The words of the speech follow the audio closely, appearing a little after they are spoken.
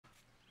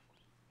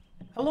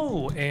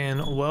Hello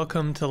and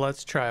welcome to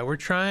Let's Try. We're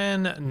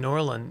trying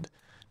Norland.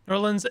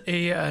 Norland's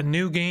a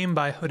new game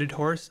by Hooded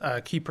Horse.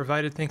 Key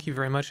provided. Thank you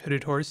very much,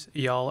 Hooded Horse.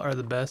 Y'all are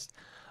the best.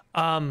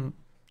 I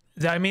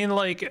mean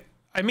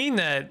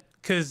that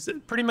because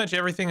pretty much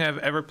everything I've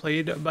ever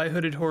played by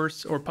Hooded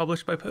Horse or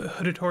published by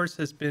Hooded Horse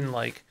has been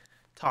like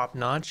top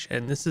notch,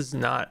 and this is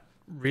not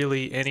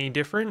really any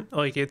different.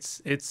 Like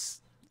this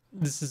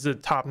is a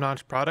top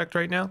notch product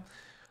right now.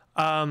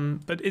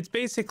 But it's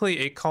basically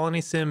a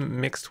colony sim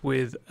mixed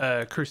with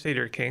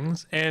Crusader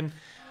Kings. And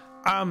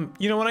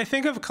when I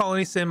think of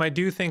colony sim, I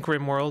do think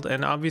Rimworld,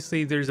 and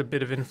obviously there's a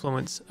bit of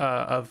influence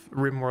of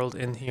Rimworld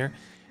in here.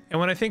 And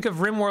when I think of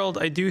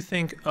Rimworld, I do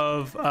think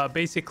of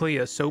basically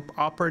a soap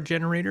opera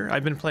generator.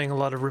 I've been playing a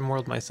lot of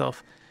Rimworld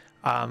myself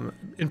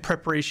in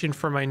preparation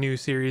for my new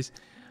series.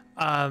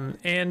 When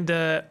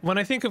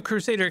I think of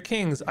Crusader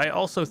Kings, I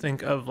also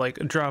think of like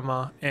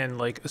drama and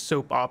like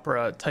soap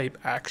opera type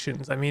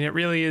actions. I mean, it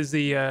really is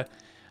the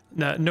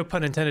no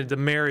pun intended, the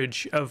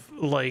marriage of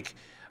like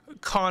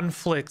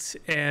conflict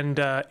and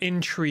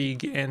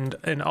intrigue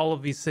and all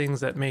of these things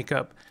that make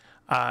up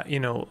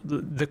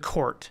the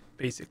court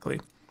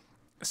basically.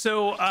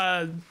 So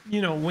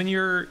when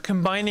you're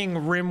combining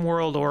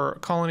Rimworld or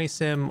Colony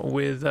Sim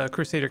with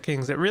Crusader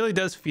Kings, it really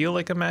does feel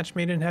like a match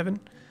made in heaven.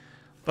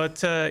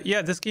 But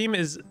yeah, this game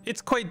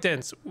it's quite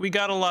dense. We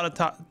got a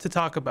lot to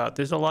talk about.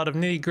 There's a lot of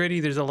nitty gritty.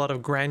 There's a lot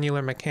of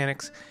granular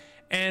mechanics.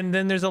 And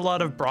then there's a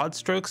lot of broad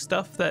stroke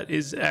stuff that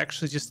is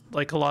actually just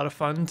like a lot of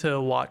fun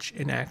to watch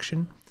in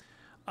action.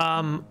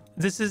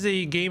 This is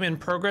a game in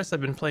progress.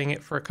 I've been playing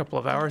it for a couple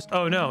of hours.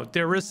 Oh no,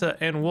 Darissa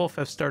and Wolf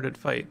have started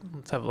fight.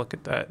 Let's have a look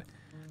at that.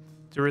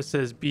 Darissa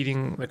is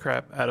beating the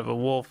crap out of a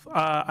wolf.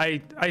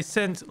 I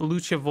sent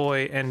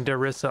Luchavoy and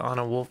Darissa on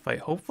a wolf fight.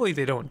 Hopefully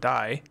they don't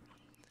die.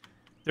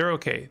 They're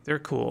okay. They're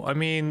cool. I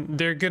mean,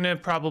 they're gonna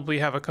probably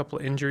have a couple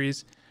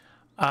injuries.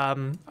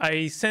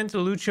 I sent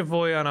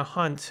Luchavoy on a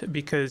hunt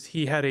because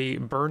he had a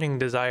burning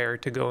desire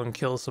to go and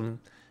kill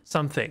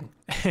something.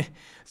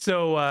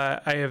 So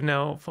I have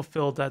now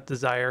fulfilled that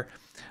desire.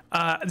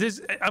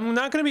 I'm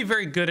not gonna be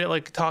very good at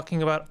like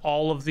talking about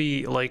all of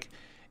the like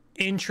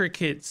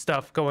intricate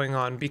stuff going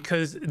on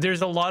because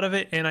there's a lot of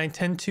it, and I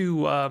tend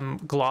to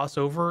gloss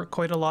over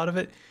quite a lot of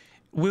it.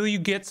 Will you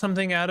get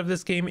something out of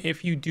this game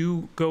if you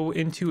do go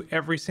into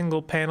every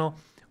single panel,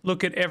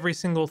 look at every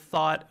single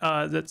thought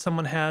that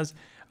someone has,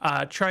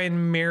 try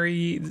and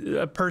marry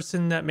a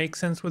person that makes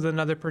sense with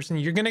another person?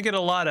 You're going to get a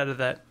lot out of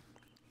that.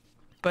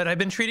 But I've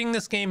been treating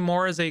this game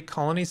more as a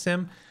colony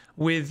sim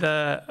with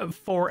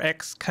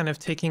 4X kind of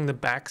taking the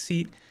back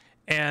seat.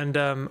 And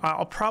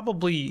I'll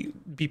probably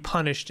be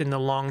punished in the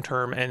long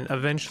term and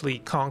eventually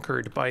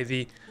conquered by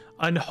the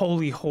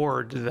unholy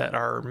horde that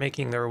are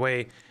making their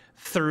way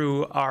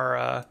through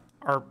our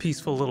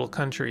peaceful little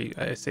country.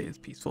 I say it's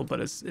peaceful,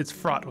 but it's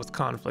fraught with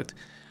conflict.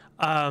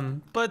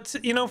 But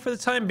for the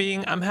time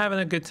being, I'm having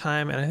a good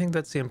time, and I think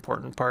that's the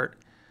important part.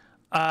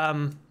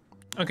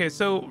 Okay,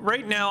 so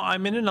right now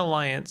I'm in an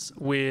alliance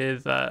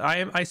with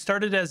I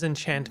started as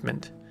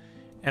enchantment,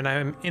 and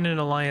I'm in an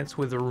alliance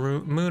with the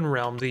Moon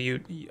Realm, the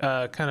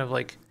kind of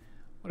like,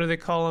 what do they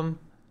call them?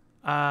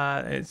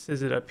 It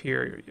says it up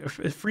here,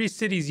 Free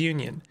Cities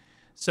Union.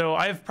 So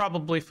I've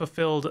probably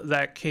fulfilled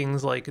that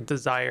king's like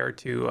desire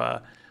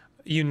to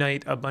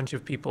unite a bunch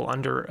of people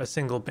under a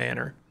single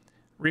banner.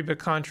 Reba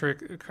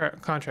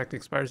contract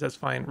expires. That's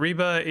fine.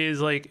 Reba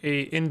is like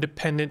a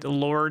independent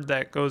lord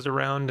that goes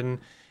around, and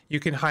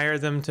you can hire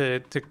them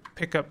to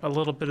pick up a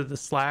little bit of the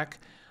slack.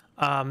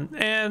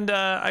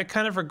 I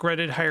kind of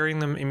regretted hiring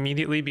them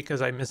immediately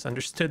because I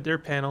misunderstood their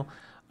panel.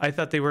 I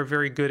thought they were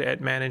very good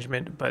at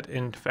management, but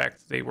in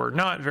fact they were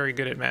not very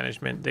good at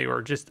management. They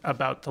were just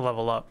about to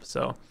level up.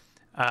 So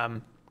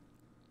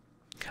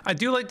I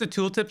do like the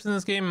tooltips in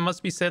this game. It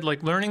must be said,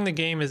 like, learning the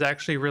game is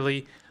actually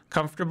really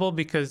comfortable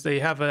because they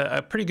have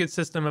a pretty good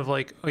system of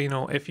like,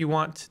 if you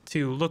want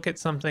to look at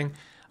something,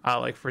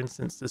 like for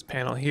instance this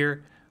panel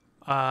here,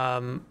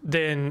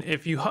 then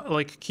if you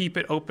like keep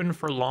it open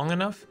for long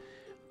enough,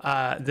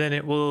 then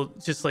it will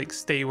just like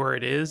stay where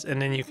it is,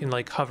 and then you can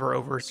like hover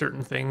over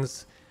certain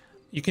things.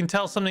 You can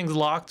tell something's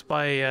locked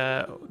by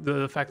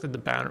the fact that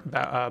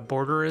the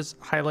border is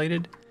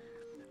highlighted.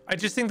 I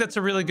just think that's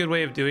a really good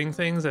way of doing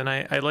things, and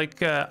I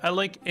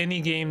like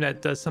any game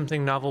that does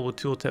something novel with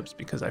tooltips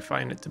because I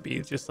find it to be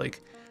just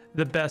like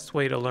the best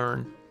way to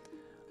learn.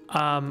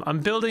 I'm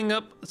building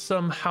up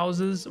some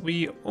houses.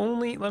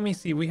 Let me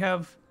see, we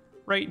have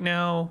right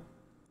now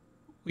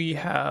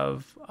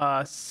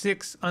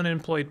 6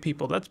 unemployed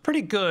people. That's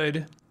pretty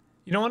good.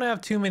 You don't want to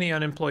have too many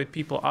unemployed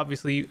people,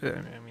 obviously.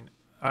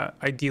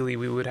 Ideally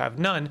we would have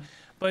none.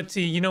 But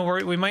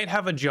we might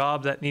have a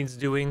job that needs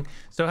doing,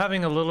 so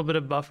having a little bit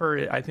of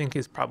buffer, I think,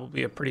 is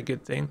probably a pretty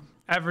good thing.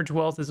 Average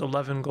wealth is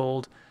 11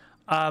 gold.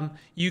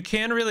 You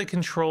can really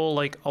control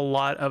like a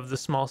lot of the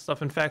small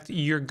stuff. In fact,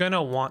 you're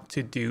gonna want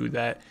to do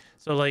that.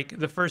 So like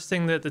the first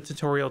thing that the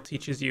tutorial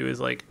teaches you is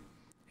like,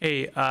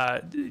 hey,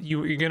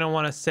 you're gonna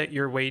want to set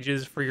your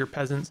wages for your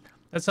peasants.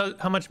 That's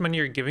how much money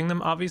you're giving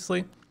them,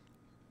 obviously.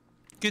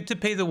 Good to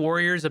pay the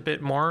warriors a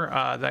bit more.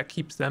 That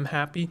keeps them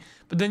happy.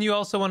 But then you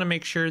also want to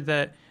make sure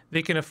that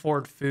they can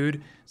afford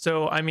food.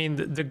 So, I mean,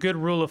 the good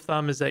rule of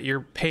thumb is that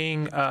you're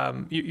paying,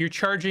 you're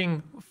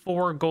charging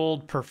 4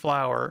 gold per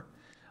flower,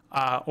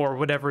 or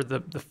whatever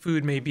the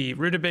food may be.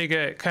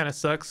 Rutabaga kind of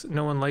sucks.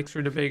 No one likes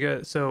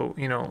rutabaga. So,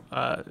 you know,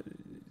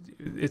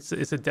 it's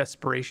a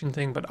desperation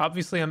thing. But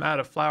obviously I'm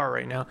out of flour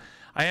right now.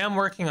 I am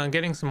working on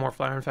getting some more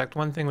flour. In fact,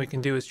 one thing we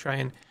can do is try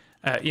and,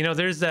 you know,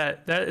 there's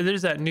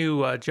that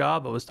new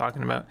job I was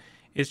talking about,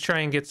 is try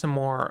and get some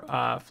more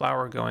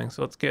flour going.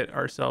 So let's get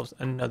ourselves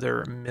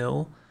another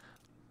mill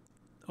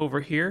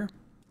over here.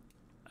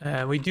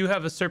 We do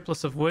have a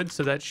surplus of wood,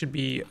 so that should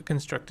be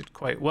constructed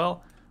quite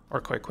well, or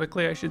quite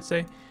quickly, I should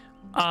say.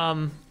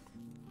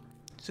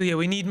 So yeah,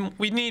 we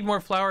need more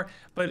flour,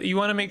 but you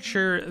want to make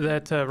sure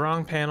that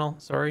wrong panel,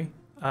 sorry,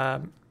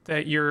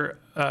 that your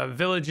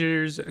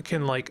villagers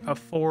can like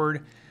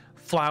afford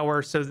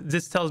flour. So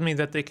this tells me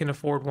that they can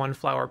afford 1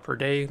 flour per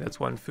day. That's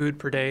 1 food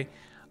per day.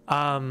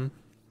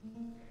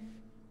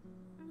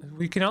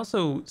 We can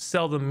also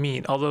sell them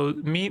meat, although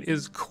meat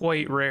is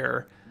quite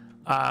rare.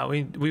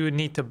 We would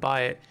need to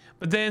buy it.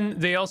 But then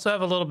they also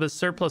have a little bit of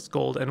surplus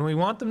gold, and we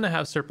want them to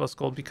have surplus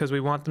gold because we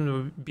want them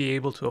to be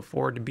able to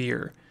afford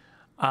beer.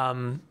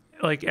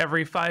 Like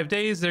every 5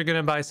 days, they're going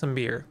to buy some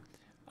beer.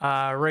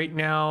 Right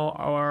now,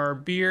 our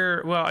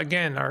beer, well,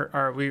 again,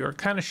 we are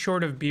kind of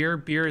short of beer.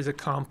 Beer is a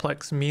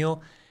complex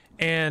meal,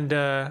 and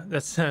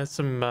that's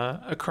some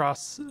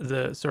across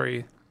the,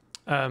 sorry,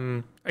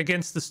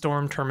 against the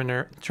storm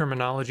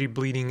terminology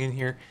bleeding in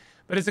here.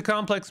 But it's a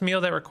complex meal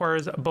that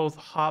requires both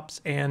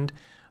hops and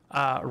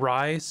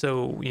rye.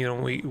 So, you know,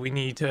 we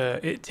need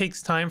to, it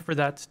takes time for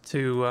that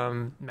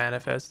to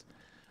manifest.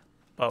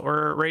 But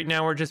right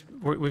now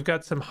we've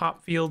got some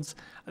hop fields.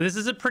 This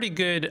is a pretty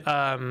good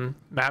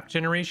map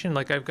generation.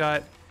 Like I've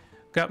got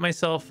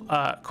myself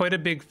quite a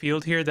big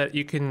field here that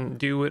you can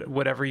do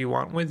whatever you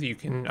want with. You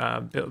can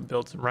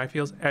build some rye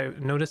fields. I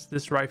noticed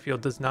this rye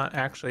field does not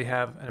actually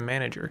have a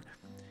manager.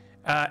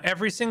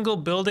 Every single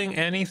building,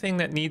 anything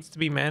that needs to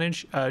be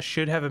managed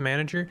should have a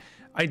manager.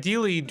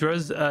 Ideally,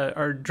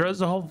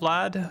 Druzhol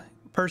Vlad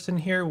person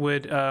here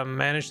would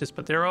manage this,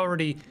 but they've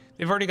already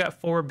got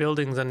 4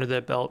 buildings under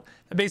their belt.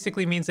 That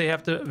basically means they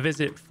have to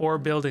visit 4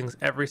 buildings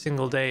every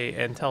single day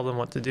and tell them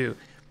what to do.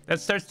 That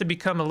starts to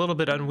become a little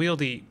bit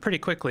unwieldy pretty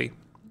quickly.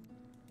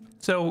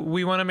 So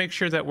we want to make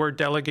sure that we're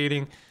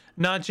delegating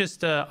not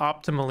just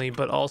optimally,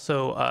 but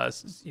also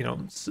you know,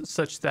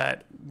 such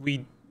that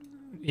we,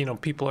 you know,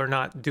 people are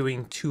not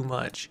doing too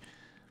much.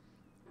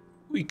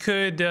 We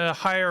could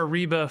hire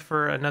Reba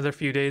for another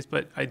few days,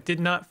 but I did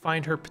not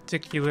find her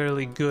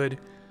particularly good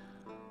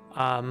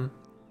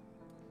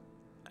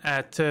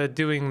at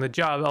doing the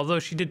job, although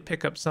she did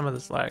pick up some of the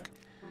slack.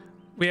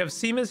 We have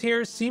Seamus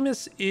here.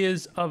 Seamus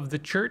is of the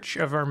church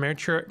of our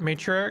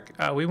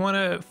matriarch. We want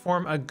to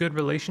form a good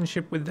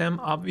relationship with them,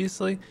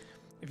 obviously.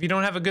 If you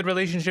don't have a good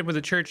relationship with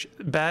the church,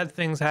 bad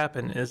things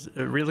happen, is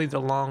really the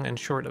long and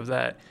short of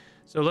that.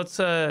 So let's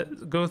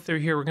go through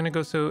here. We're going to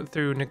go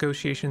through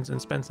negotiations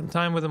and spend some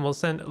time with them. We'll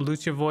send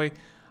Luchavoy.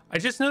 I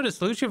just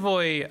noticed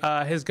Luchavoy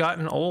has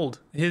gotten old.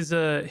 His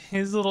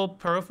little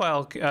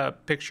profile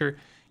picture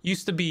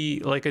used to be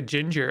like a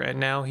ginger, and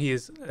now he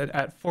is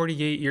at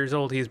 48 years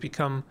old. He has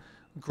become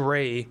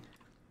gray.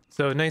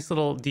 So nice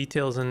little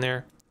details in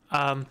there.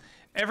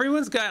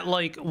 Everyone's got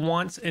like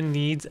wants and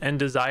needs and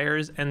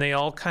desires, and they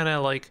all kind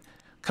of like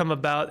come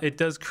about. It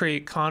does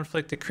create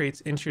conflict. It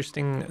creates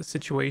interesting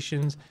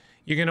situations.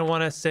 You're going to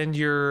want to send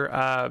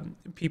your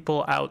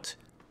people out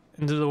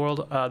into the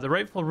world. The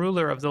rightful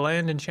ruler of the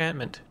land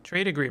enchantment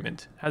trade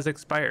agreement has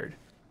expired.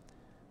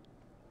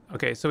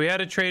 Okay, so we had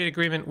a trade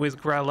agreement with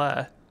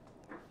Grala.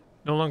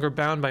 No longer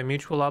bound by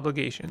mutual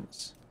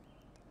obligations.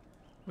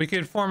 We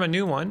could form a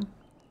new one.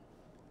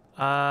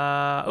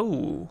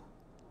 Oh.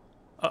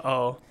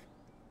 Uh-oh.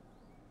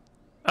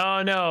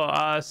 Oh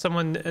no,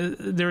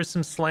 there was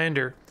some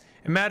slander.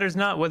 It matters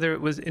not whether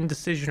it was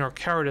indecision or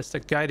cowardice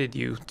that guided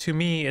you. To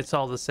me, it's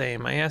all the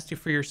same. I asked you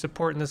for your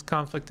support in this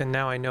conflict, and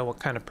now I know what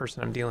kind of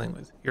person I'm dealing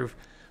with. You've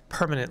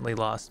permanently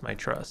lost my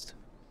trust.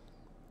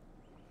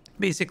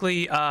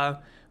 Basically,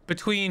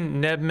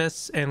 between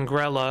Nebmus and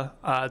Grella,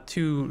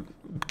 2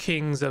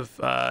 kings of,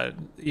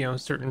 you know,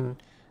 certain,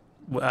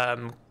 I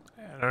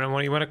don't know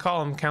what you want to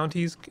call them,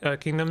 counties,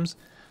 kingdoms,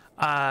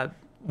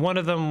 one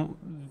of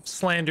them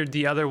slandered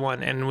the other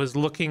one and was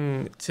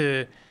looking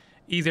to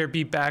either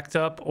be backed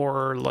up,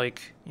 or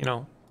like, you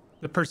know,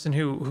 the person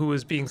who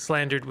was being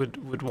slandered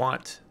would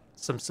want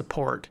some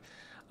support.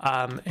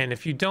 And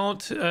if you don't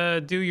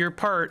do your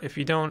part, if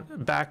you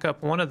don't back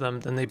up one of them,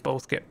 then they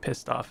both get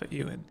pissed off at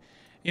you. And,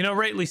 you know,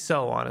 rightly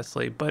so,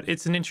 honestly. But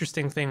it's an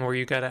interesting thing where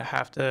you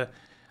have to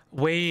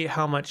weigh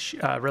how much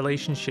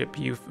relationship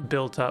you've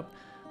built up.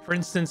 For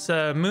instance,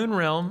 Moon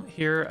Realm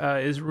here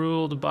is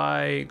ruled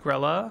by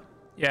Grella.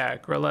 Yeah,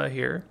 Grella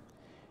here.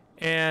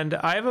 And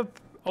I have a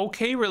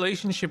okay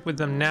relationship with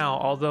them now,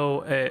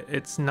 although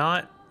it's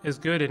not as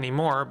good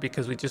anymore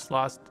because we just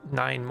lost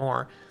 9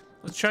 more.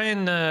 Let's try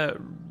and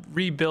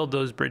rebuild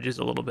those bridges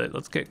a little bit.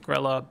 Let's get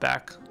Grella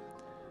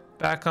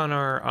back on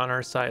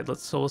our side.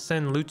 So we'll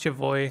send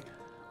Luchavoy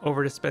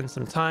over to spend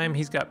some time.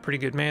 He's got pretty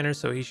good manners,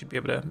 so he should be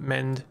able to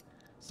mend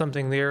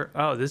something there.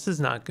 Oh, this is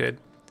not good.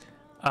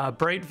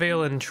 Bright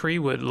Vale and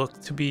Treewood look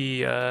to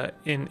be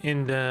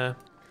in the...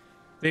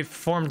 They've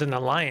formed an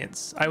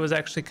alliance. I was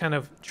actually kind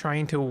of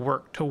trying to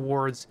work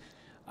towards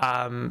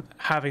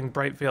having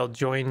Bright Vale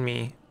join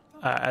me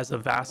as a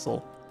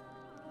vassal.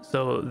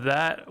 So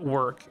that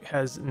work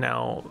has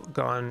now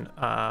gone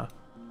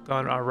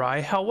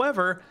awry.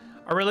 However,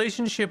 our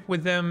relationship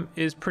with them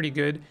is pretty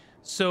good.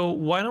 So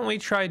why don't we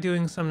try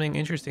doing something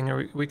interesting?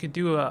 Or we could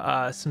do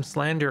some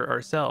slander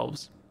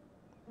ourselves.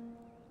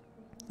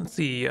 Let's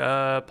see,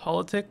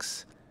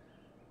 politics.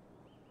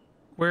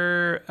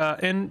 Where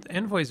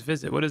envoys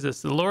visit. What is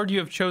this? The lord you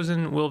have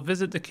chosen will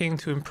visit the king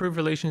to improve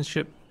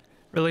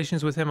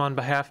relations with him on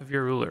behalf of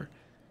your ruler.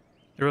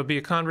 There will be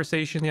a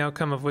conversation, the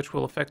outcome of which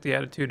will affect the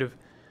attitude of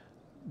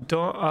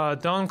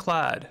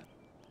Dawnclad.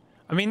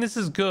 I mean, this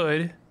is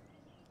good,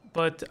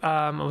 but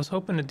I was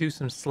hoping to do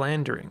some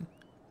slandering.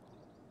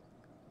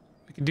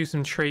 We could do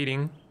some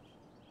trading.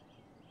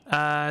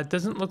 It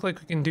doesn't look like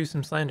we can do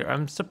some slander.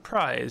 I'm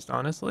surprised,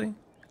 honestly.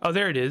 Oh,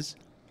 there it is.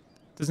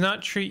 Does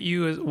not treat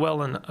you as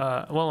well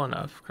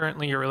enough.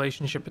 Currently, your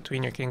relationship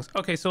between your kings.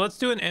 Okay, so let's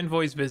do an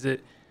envoy's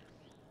visit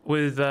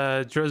with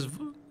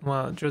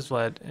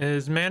Druzvlad.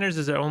 His manners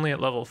is only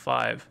at level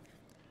 5.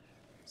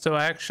 So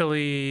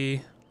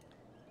actually,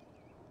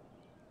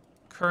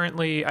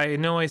 currently, I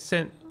know I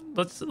sent.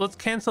 Let's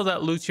cancel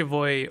that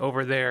Luchavoy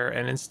over there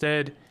and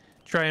instead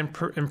try and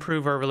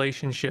improve our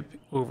relationship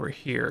over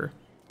here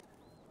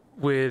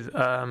with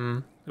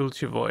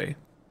Luchavoy.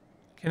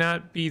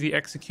 Cannot be the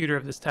executor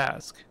of this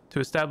task. To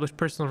establish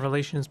personal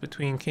relations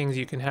between kings,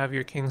 you can have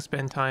your king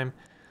spend time.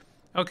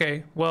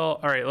 Okay, well,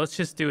 all right, let's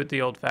just do it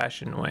the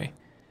old-fashioned way.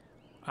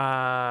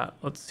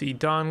 Let's see,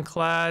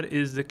 Dawnclad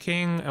is the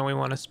king, and we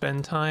want to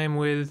spend time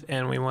with,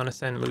 and we want to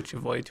send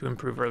Luchavoy to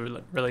improve our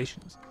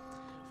relations.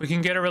 If we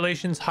can get our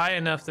relations high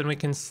enough, then we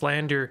can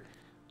slander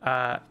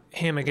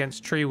him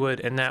against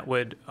Treewood, and that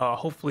would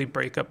hopefully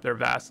break up their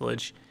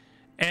vassalage.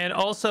 And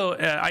also,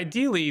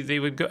 ideally, they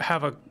would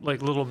have a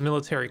little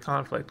military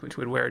conflict, which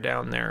would wear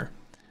down their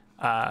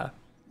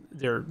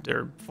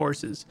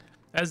forces.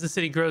 As the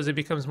city grows, it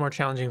becomes more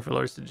challenging for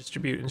lords to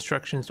distribute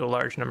instructions to a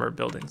large number of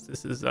buildings.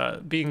 This is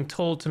being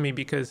told to me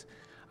because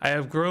I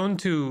have grown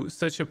to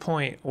such a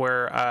point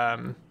where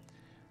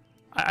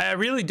I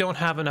really don't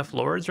have enough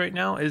lords right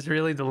now, is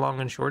really the long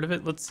and short of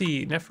it. Let's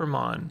see,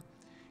 Nephramon.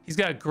 He's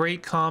got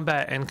great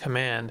combat and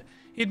command.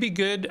 He'd be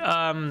good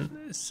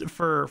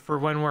for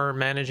when we're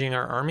managing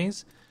our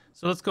armies.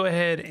 So let's go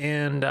ahead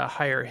and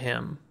hire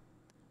him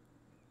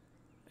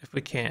if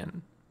we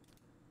can.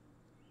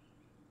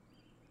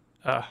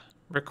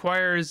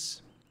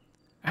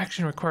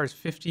 Action requires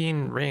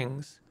 15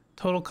 rings.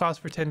 Total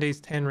cost for 10 days,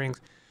 10 rings.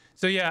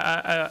 So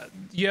yeah,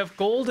 you have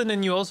gold and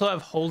then you also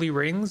have holy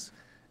rings.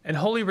 And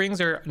holy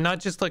rings are not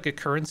just like a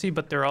currency,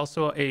 but they're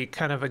also a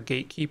kind of a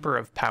gatekeeper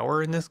of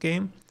power in this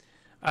game.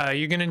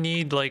 You're gonna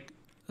need like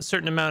a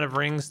certain amount of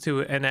rings to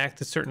enact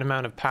a certain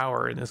amount of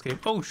power in this game.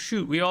 Oh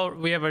shoot, we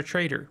have our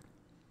trader.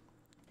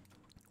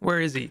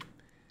 Where is he?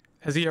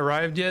 Has he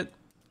arrived yet?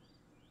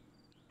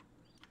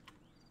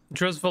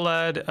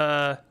 Druzvlad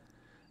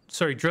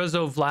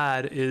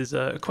is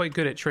quite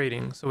good at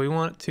trading, so we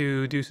want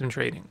to do some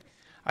trading.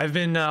 I've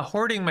been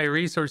hoarding my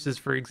resources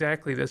for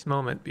exactly this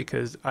moment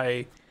because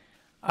I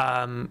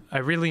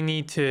really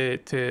need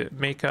to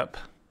make up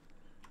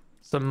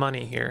some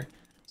money here.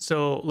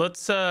 So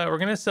let's we're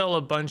gonna sell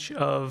a bunch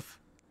of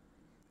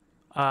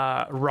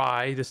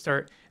rye to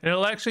start, and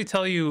it'll actually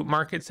tell you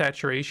market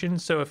saturation.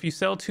 So if you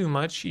sell too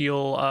much,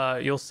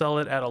 you'll sell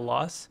it at a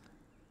loss.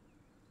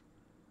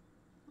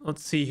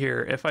 Let's see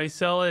here. If I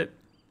sell it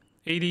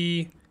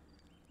 80,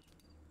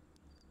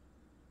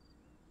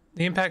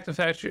 the impact of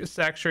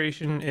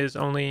saturation is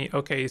only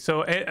okay.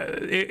 So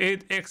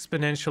it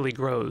exponentially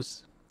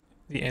grows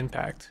the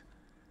impact.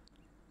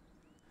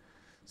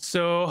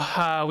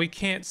 So we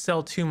can't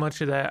sell too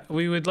much of that.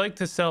 We would like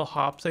to sell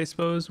hops, I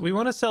suppose. We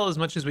want to sell as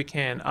much as we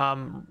can.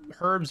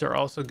 Herbs are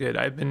also good.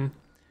 I've been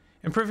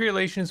improving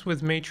relations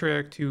with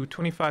Matriarch to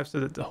 25 so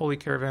that the Holy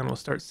Caravan will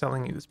start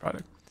selling you this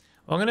product.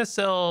 Well, I'm going to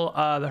sell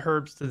the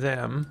herbs to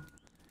them,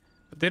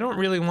 but they don't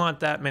really want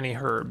that many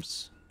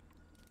herbs.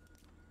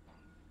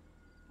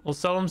 We'll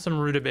sell them some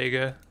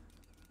rutabaga.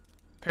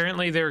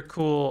 Apparently they're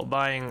cool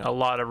buying a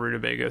lot of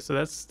rutabaga, so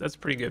that's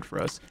pretty good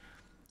for us.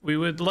 We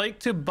would like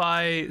to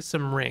buy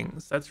some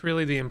rings. That's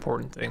really the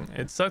important thing.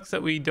 It sucks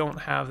that we don't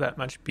have that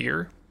much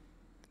beer.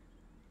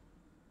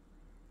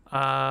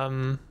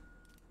 I'm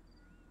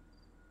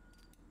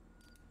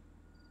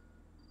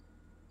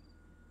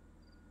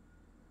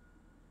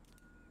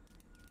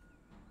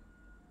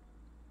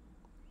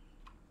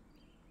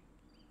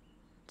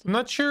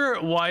not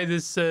sure why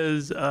this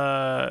says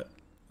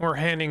we're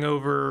handing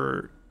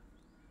over.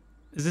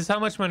 Is this how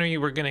much money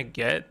we're gonna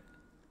get?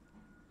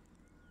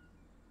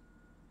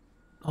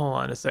 Hold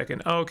on a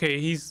second. Okay,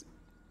 he's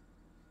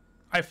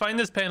I find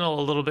this panel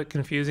a little bit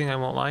confusing, I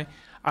won't lie.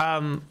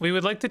 We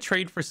would like to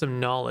trade for some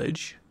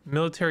knowledge.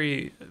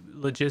 Military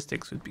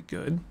logistics would be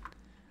good.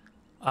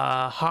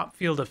 Hop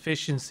field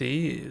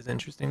efficiency is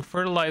interesting.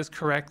 Fertilize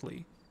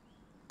correctly.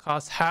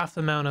 Costs half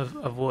the amount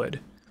of wood.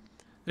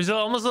 There's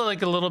almost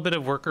like a little bit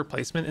of worker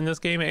placement in this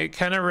game. It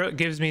kind of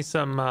gives me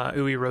some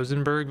Uwe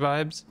Rosenberg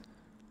vibes.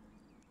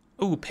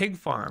 Ooh, pig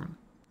farm.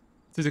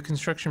 Through the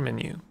construction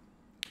menu.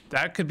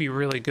 That could be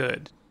really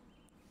good.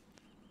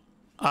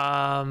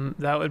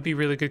 That would be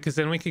really good because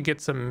then we could get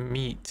some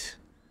meat.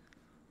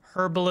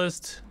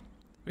 Herbalist.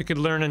 We could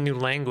learn a new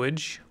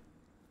language.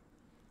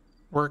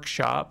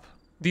 Workshop.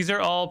 These are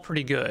all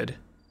pretty good.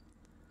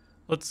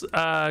 Let's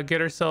get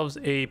ourselves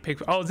a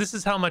pig. Oh, this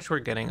is how much we're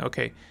getting.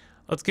 Okay.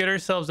 Let's get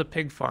ourselves a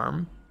pig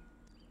farm.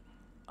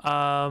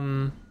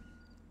 Fighting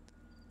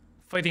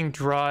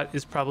drought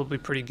is probably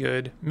pretty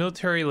good.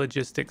 Military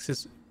logistics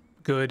is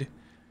good.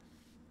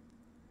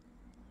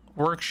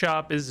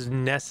 Workshop is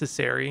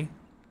necessary.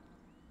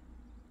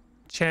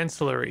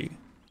 Chancellery.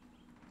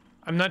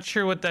 I'm not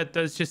sure what that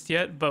does just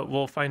yet, but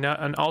we'll find out.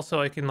 And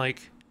also I can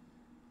like,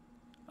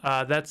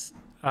 that's,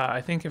 I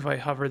think if I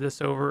hover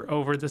this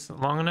over this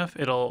long enough,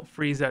 it'll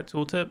freeze that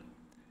tooltip.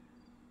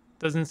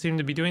 Doesn't seem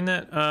to be doing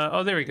that.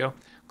 Oh, there we go.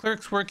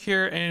 Clerks work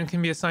here and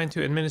can be assigned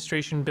to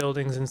administration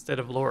buildings instead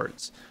of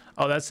lords.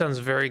 Oh, that sounds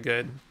very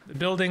good. The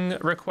building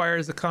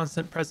requires the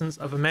constant presence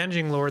of a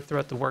managing lord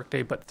throughout the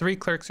workday, but 3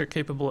 clerks are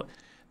capable.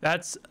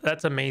 That's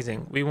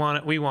amazing. We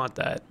want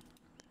that.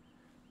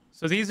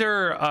 So these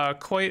are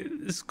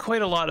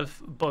quite a lot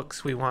of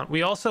books we want.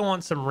 We also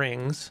want some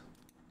rings.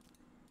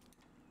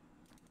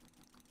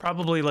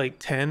 Probably like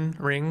 10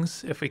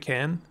 rings if we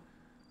can.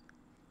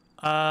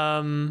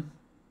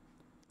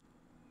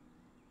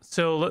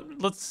 So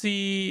let's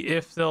see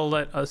if they'll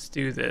let us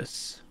do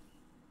this.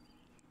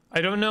 I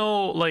don't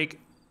know, like,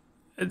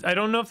 I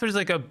don't know if there's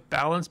like a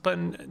balance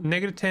button.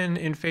 -10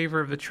 in favor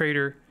of the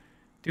trader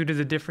due to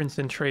the difference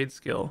in trade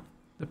skill.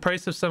 The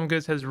price of some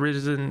goods has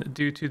risen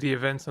due to the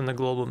events on the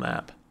global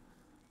map.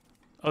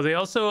 Oh, they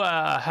also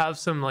have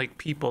some like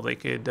people they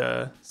could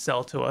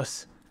sell to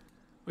us,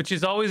 which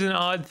is always an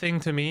odd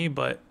thing to me,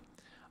 but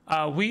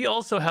we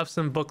also have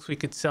some books we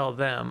could sell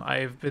them.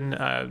 I've been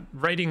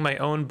writing my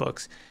own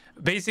books.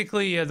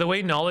 Basically, the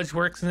way knowledge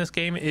works in this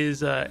game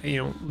is, you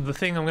know, the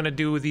thing I'm going to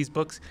do with these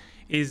books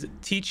is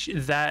teach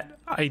that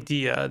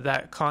idea,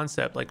 that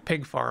concept, like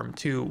pig farm,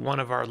 to one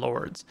of our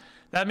lords.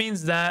 That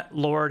means that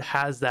lord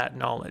has that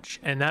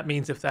knowledge. And that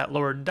means if that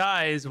lord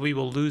dies, we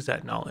will lose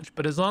that knowledge.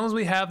 But as long as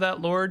we have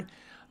that lord,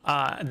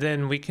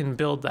 then we can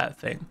build that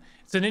thing.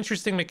 It's an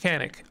interesting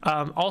mechanic.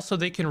 Also,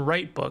 they can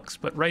write books,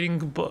 but writing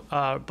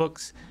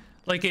books...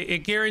 Like,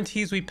 it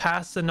guarantees we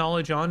pass the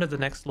knowledge on to the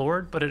next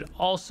lord, but it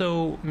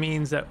also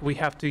means that we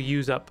have to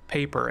use up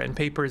paper, and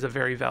paper is a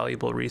very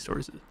valuable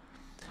resource.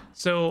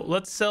 So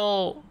let's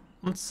sell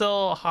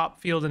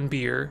hop field and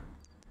beer.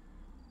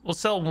 We'll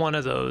sell one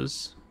of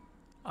those.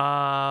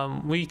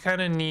 We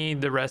kind of need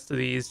the rest of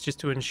these just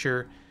to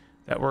ensure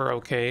that we're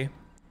okay.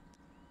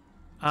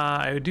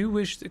 I do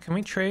wish that, can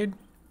we trade?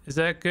 Is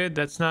that good?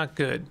 That's not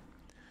good.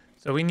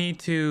 So we need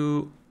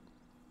to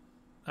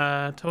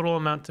total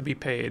amount to be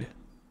paid.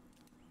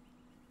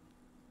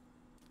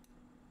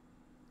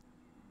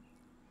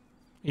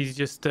 He's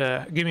just,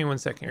 give me 1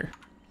 second here.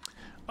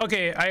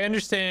 Okay, I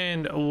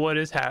understand what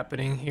is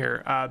happening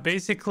here.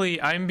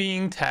 Basically, I'm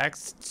being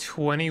taxed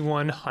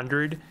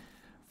 2,100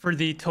 for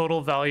the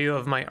total value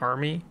of my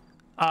army.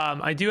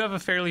 I do have a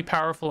fairly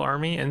powerful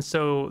army, and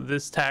so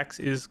this tax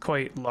is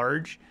quite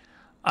large.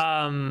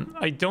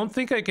 I don't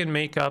think I can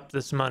make up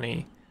this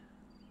money.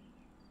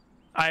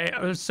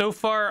 So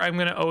far, I'm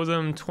going to owe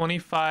them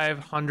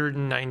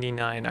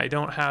 2,599. I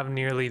don't have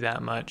nearly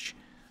that much.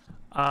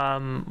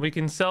 We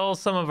can sell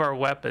some of our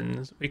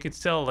weapons. We could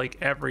sell like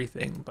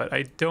everything, but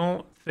I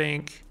don't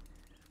think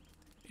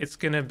it's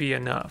gonna be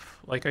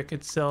enough. Like, I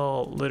could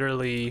sell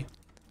literally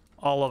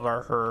all of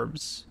our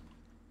herbs.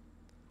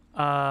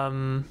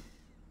 I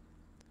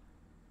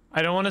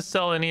don't want to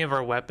sell any of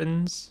our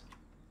weapons.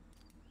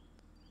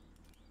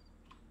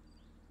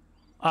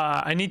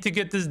 I need to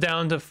get this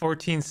down to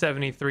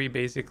 1473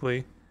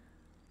 basically,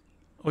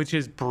 which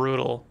is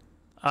brutal.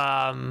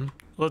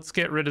 Let's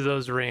get rid of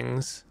those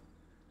rings.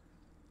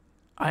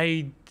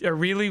 I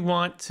really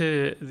want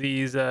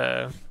these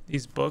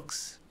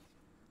books,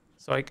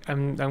 so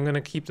I'm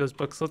gonna keep those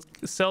books. Let's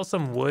sell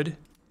some wood.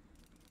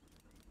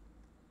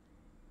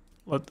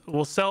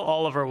 We'll sell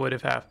all of our wood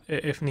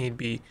if need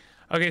be.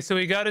 Okay, so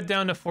we got it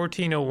down to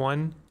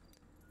 1401.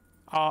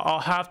 I'll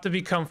have to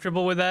be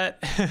comfortable with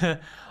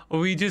that.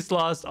 We just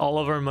lost all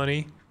of our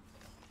money.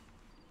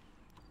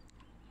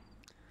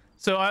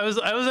 So I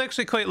was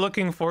actually quite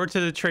looking forward to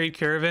the trade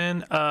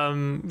caravan,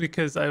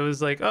 because I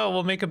was like, oh,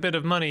 we'll make a bit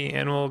of money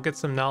and we'll get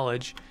some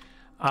knowledge.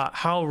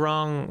 How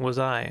wrong was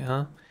I,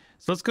 huh?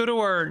 So let's go to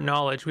our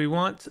knowledge. We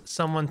want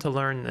someone to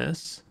learn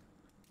this.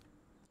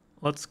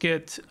 Let's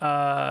get,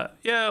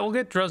 yeah, we'll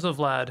get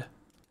Druzovlad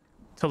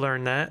to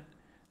learn that.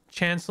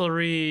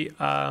 Chancellery,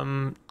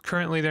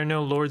 currently there are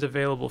no lords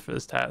available for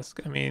this task.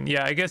 I mean,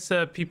 yeah, I guess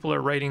people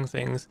are writing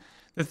things.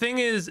 The thing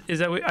is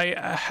that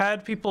I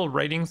had people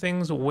writing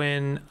things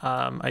when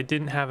I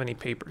didn't have any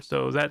paper,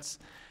 so that's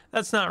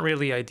not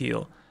really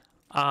ideal.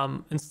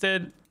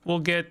 Instead, we'll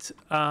get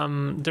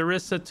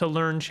Darissa to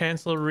learn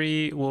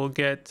Chancellery. We'll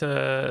get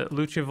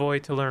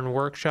Luchevoy to learn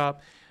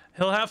Workshop.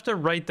 He'll have to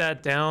write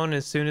that down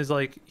as soon as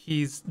like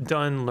he's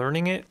done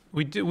learning it.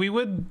 We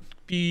would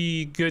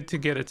be good to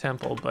get a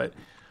temple, but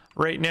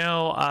right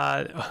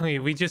now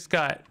we just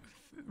got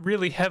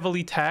really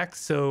heavily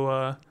taxed,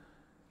 so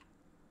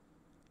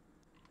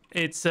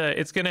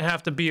it's gonna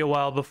have to be a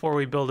while before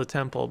we build a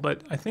temple.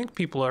 But I think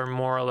people are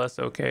more or less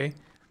okay.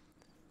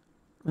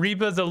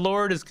 Reba the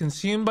Lord is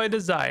consumed by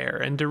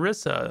desire, and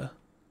Darissa,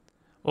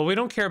 well, we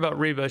don't care about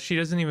Reba. She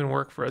doesn't even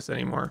work for us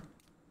anymore.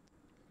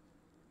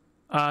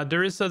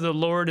 Darissa the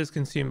Lord is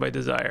consumed by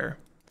desire.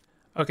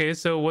 Okay,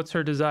 so what's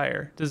her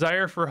desire?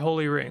 Desire for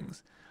holy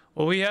rings.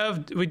 Well, we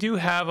do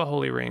have a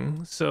holy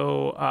ring,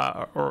 so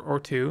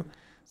or two.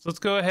 So let's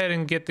go ahead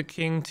and get the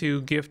king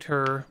to gift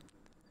to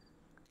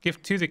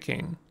the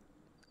king.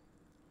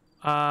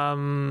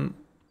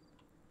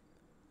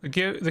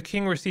 The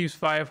king receives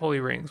 5 holy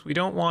rings. We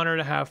don't want her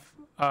to have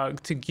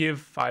to give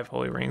 5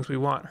 holy rings. We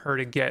want her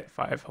to get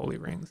 5 holy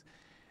rings.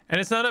 And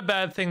it's not a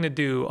bad thing to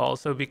do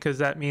also, because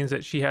that means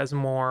that she has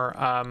more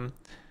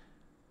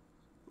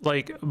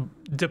like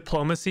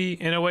diplomacy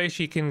in a way.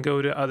 She can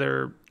go to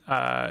other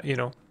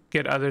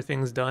get other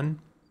things done.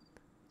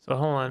 So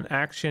hold on,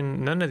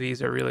 action, none of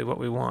these are really what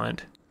we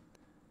want.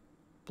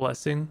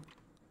 Blessing.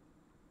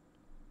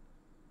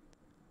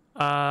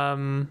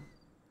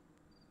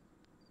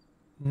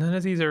 None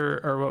of these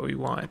are what we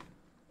want.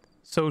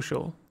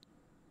 Social.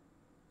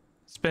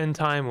 Spend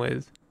time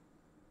with.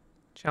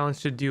 Challenge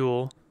to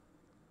duel.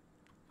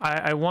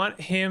 I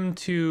want him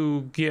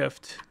to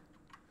gift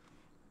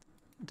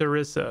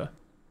Darissa.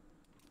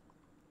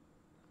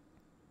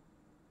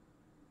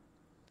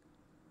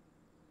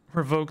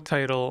 Revoke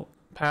title.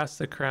 Pass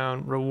the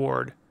crown.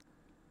 Reward.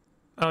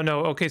 Oh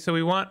no, okay, so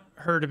we want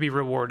her to be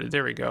rewarded.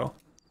 There we go.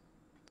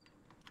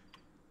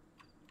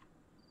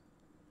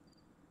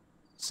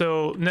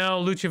 So now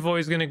Luchevoy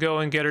is going to go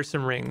and get her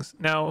some rings.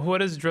 Now,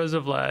 what is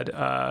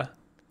Drezevlad?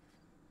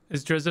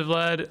 Is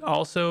Drezevlad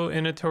also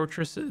in a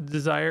torturous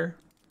desire?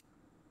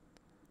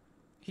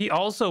 He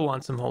also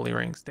wants some holy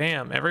rings.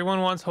 Damn,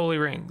 everyone wants holy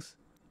rings.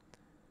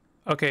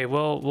 Okay,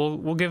 well,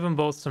 we'll give them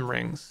both some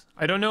rings.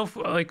 I don't know if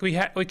like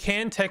we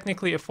can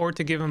technically afford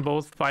to give them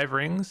both 5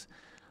 rings,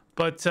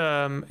 but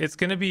it's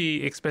going to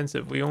be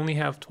expensive. We only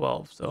have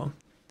 12, so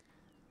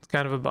it's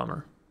kind of a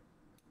bummer.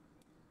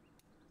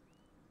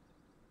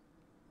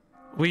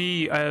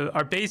 We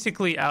are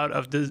basically out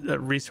of the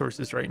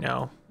resources right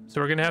now,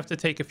 so we're gonna have to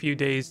take a few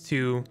days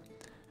to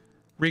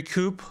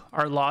recoup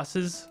our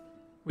losses.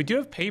 We do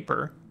have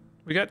paper.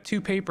 We got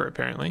 2 paper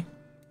apparently.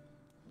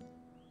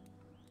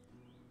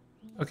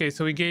 Okay,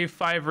 so we gave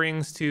 5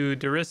 rings to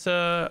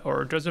Darissa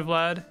or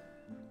Drezevlad.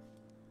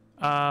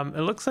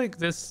 It looks like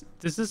does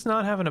this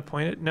not have an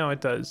appointed? No,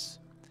 it does.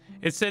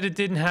 It said it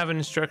didn't have an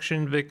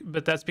instruction,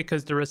 but that's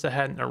because Darissa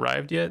hadn't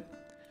arrived yet.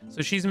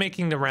 So she's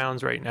making the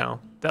rounds right now.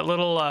 That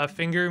little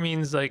finger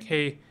means like,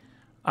 hey,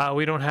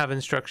 we don't have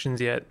instructions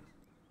yet.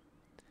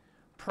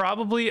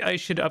 Probably I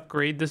should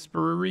upgrade this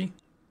brewery.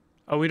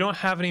 Oh, we don't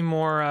have any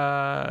more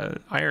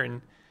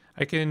iron.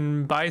 I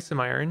can buy some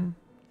iron.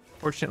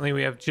 Fortunately,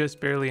 we have just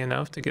barely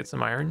enough to get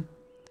some iron.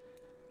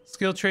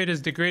 Skill trait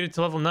is degraded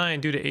to level 9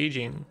 due to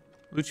aging.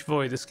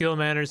 Luchevoy, the skill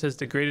manners has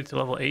degraded to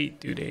level 8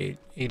 due to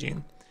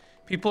aging.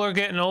 People are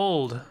getting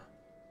old.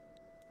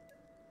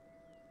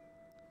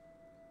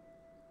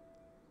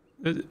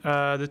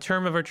 The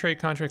term of our trade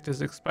contract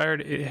has expired.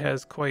 It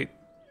has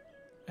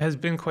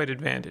been quite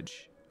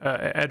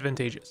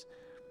advantageous.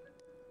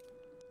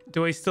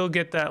 Do I still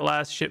get that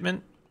last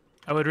shipment?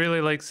 I would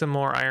really like some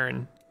more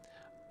iron.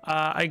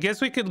 I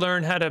guess we could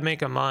learn how to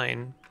make a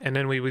mine, and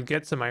then we would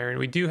get some iron.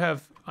 We do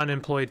have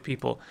unemployed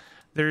people.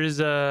 There is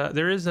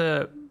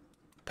a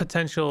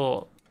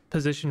potential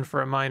position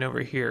for a mine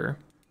over here.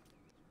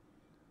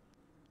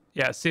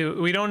 Yeah, see,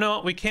 we don't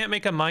know. We can't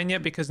make a mine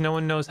yet because no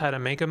one knows how to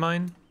make a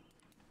mine.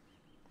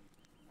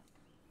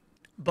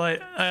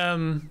 But,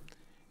 honestly,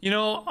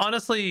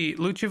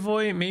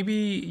 Luchevoy, maybe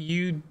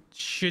you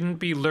shouldn't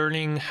be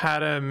learning how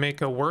to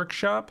make a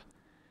workshop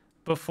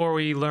before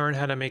we learn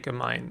how to make a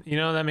mine. You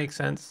know, that makes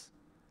sense.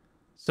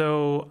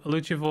 So,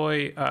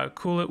 Luchevoy,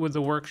 cool it with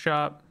the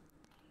workshop.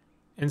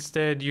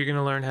 Instead, you're going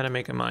to learn how to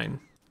make a mine.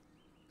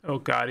 Oh,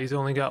 God, he's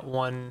only got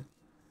 1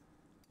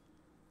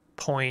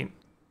 point.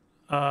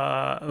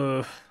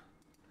 We're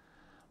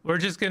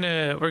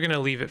gonna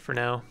leave it for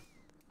now.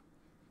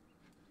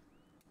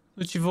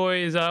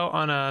 Luchevoy is out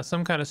on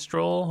some kind of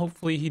stroll.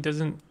 Hopefully he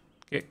doesn't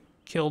get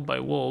killed by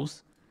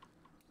wolves.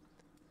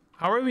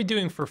 How are we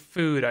doing for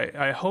food?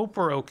 I hope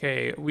we're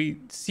okay. We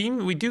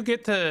do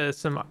get to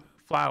some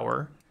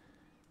flour.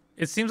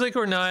 It seems like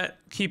we're not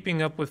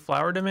keeping up with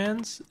flour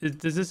demands.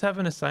 Does this have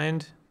an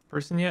assigned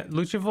person yet?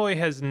 Luchevoy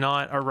has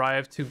not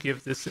arrived to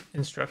give this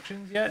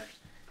instructions yet.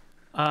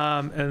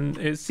 And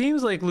it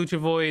seems like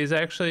Luchavoy is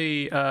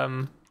actually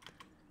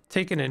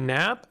taking a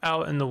nap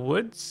out in the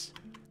woods.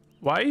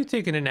 Why are you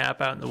taking a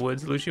nap out in the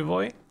woods,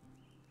 Luchavoy?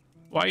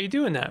 Why are you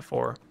doing that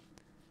for?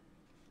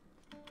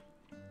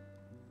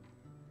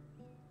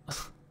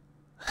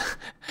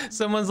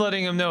 Someone's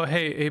letting him know,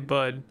 hey,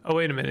 bud. Oh,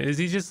 wait a minute. Is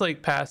he just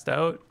like passed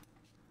out?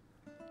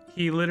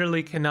 He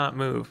literally cannot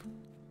move.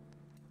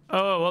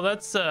 Oh, well,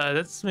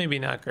 that's maybe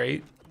not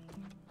great.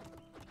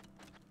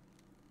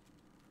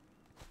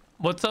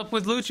 What's up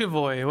with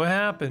Luchavoy? What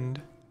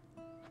happened?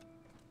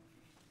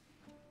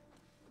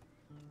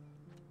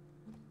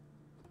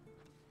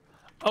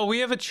 Oh, we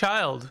have a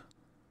child.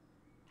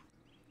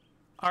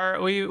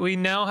 We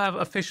now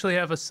officially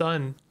have a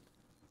son.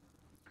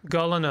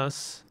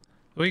 Golanus.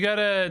 We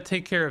gotta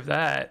take care of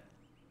that.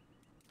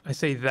 I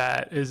say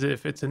that as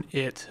if it's an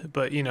it,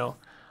 but you know.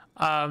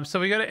 So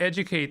we gotta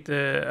educate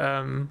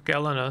the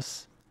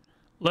Galanus.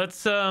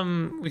 Let's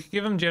we could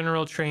give him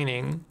general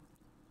training.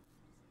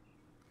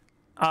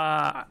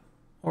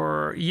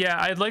 Or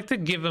yeah, I'd like to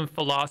give them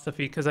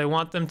philosophy because I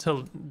want them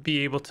to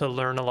be able to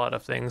learn a lot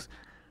of things.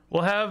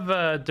 We'll have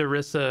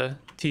Darissa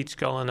teach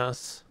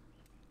Galanus.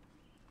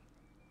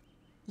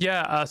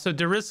 Yeah, so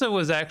Darissa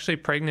was actually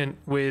pregnant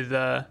with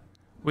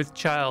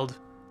child,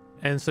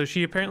 and so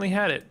she apparently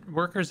had it.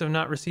 Workers have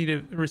not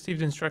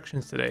received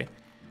instructions today.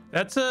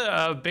 That's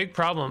a big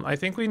problem. I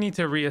think we need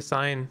to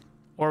reassign,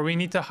 or we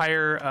need to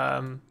hire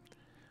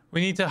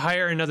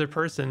another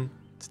person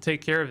to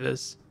take care of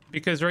this.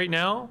 Because right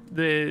now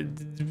the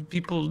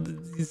people,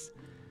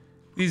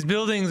 these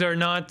buildings are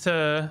not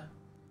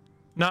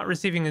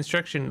receiving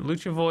instruction.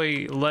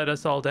 Luchavoy let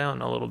us all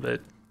down a little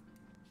bit.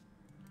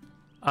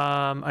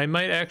 I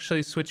might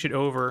actually switch it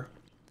over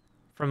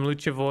from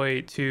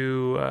Luchavoy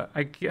to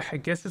I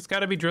guess it's got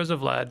to be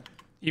Drozevlad.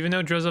 Even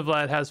though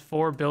Drozevlad has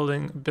 4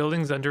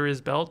 buildings under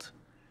his belt,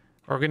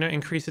 we're gonna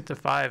increase it to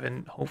 5,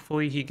 and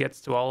hopefully he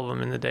gets to all of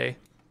them in the day.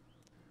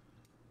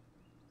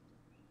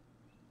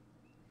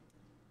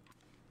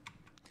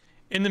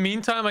 In the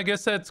meantime, I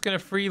guess that's going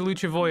to free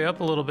Luchavoy up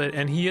a little bit,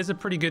 and he is a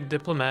pretty good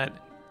diplomat.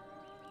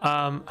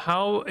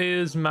 How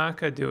is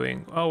Maka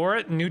doing? Oh, we're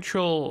at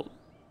neutral.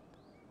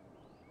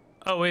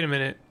 Oh, wait a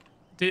minute.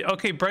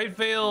 Okay,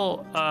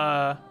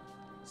 Brightvale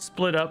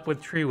split up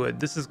with Treewood.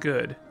 This is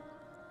good.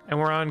 And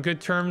we're on good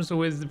terms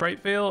with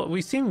Brightvale.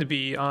 We seem to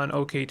be on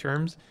okay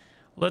terms.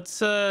 Let's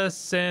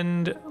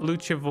send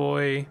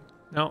Luchavoy.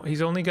 No,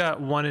 he's only got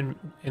 1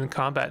 in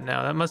combat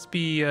now. That must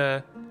be...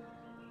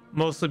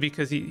 mostly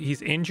because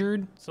he's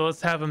injured, so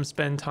let's have him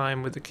spend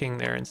time with the king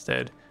there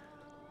instead.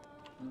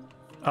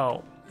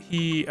 Oh,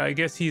 I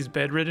guess he's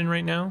bedridden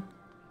right now.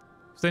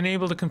 Was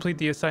unable to complete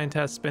the assigned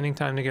task spending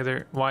time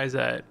together. Why is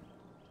that?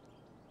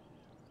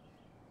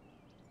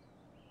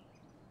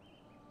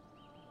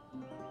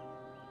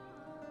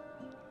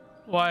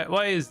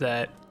 Why is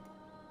that?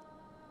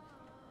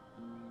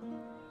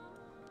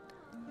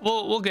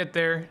 We'll get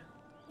there.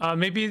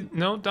 Maybe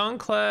no, Don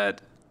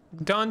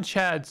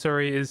Chad,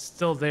 sorry, is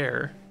still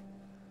there.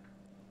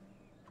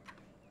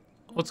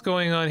 What's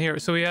going on here?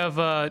 So we have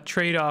a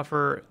trade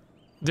offer.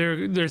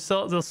 They'll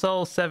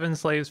sell 7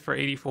 slaves for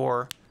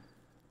 84,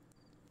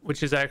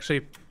 which is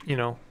actually, you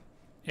know,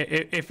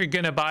 if you're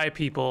gonna buy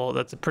people,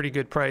 that's a pretty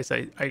good price,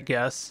 I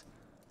guess.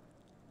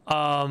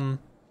 So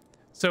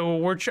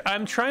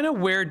I'm trying to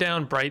wear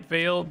down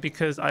Brightvale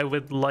because I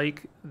would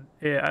like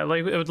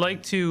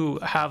to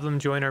have them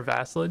join our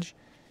vassalage.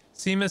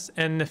 Seamus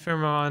and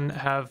Nefermon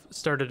have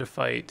started a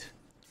fight.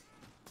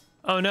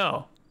 Oh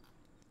no.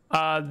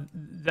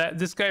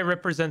 This guy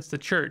represents the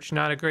church.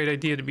 Not a great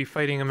idea to be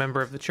fighting a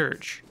member of the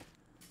church.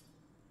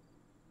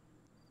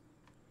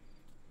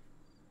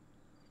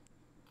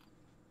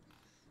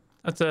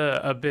 That's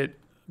a bit...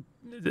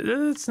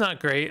 It's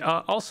not great.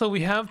 Also, we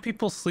have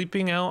people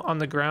sleeping out on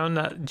the ground.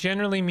 That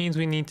generally means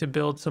we need to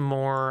build some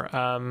more...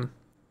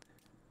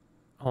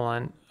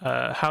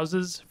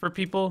 houses for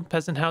people.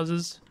 Peasant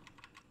houses.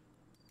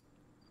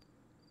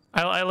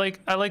 I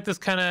like this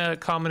kind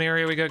of common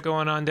area we got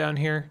going on down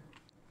here.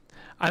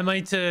 I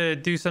might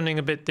do something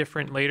a bit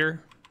different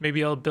later.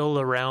 Maybe I'll build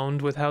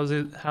around with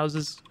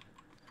houses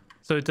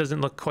so it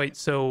doesn't look quite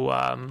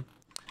so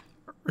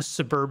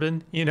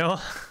suburban, you know.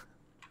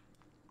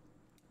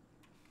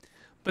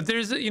 But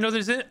there's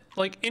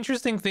like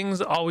interesting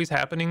things always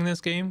happening in this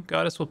game.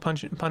 Goddess will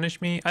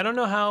punish me. I don't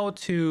know how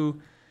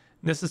to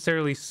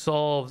necessarily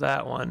solve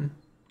that one.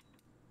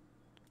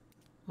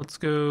 Let's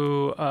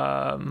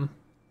go.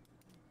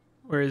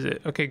 Where is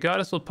it? Okay,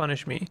 Goddess will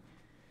punish me.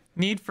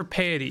 Need for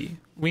piety.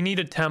 We need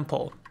a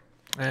temple.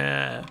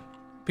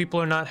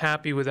 People are not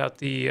happy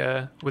without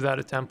without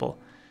a temple.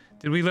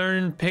 Did we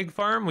learn pig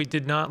farm? We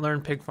did not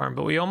learn pig farm,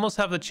 but we almost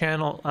have the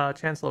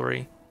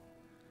chancellery.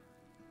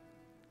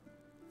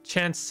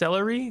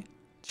 Chancellery?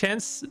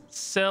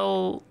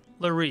 Chancellery.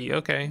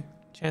 Okay,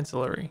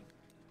 chancellery.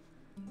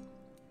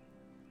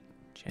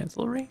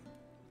 Chancellery?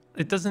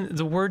 It doesn't.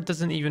 The word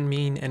doesn't even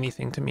mean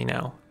anything to me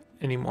now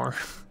anymore.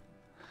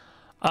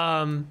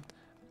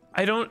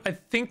 I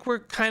think we're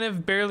kind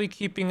of barely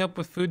keeping up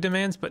with food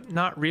demands, but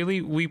not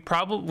really. We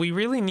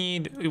really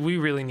need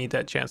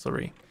that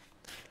chancellery.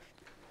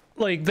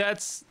 Like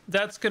that's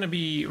going to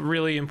be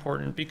really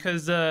important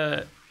because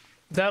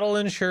that'll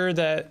ensure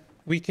that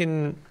we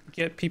can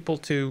get people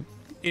to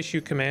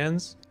issue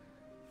commands.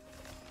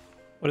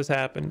 What has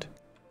happened?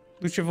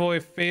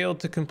 Luchavoy failed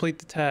to complete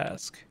the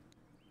task.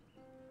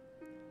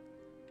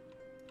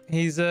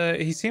 He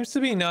seems to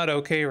be not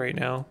okay right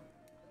now.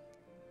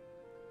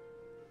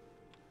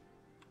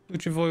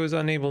 Luchavoy was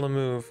unable to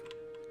move.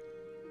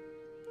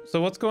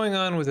 So what's going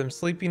on with him?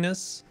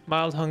 Sleepiness,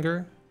 mild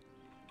hunger,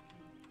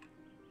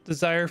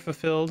 desire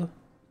fulfilled,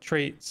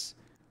 traits,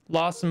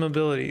 loss of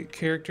mobility,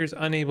 characters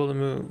unable to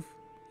move.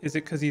 Is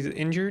it because he's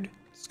injured?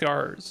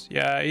 Scars.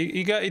 Yeah,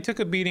 he took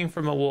a beating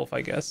from a wolf,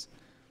 I guess.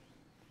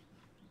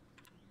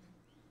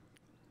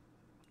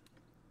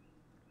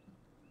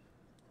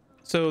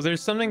 So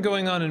there's something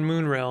going on in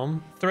Moon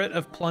Realm. Threat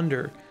of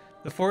plunder.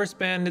 The forest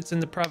bandits in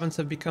the province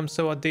have become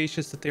so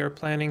audacious that they are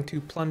planning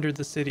to plunder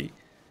the city.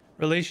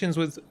 Relations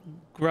with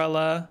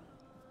Grella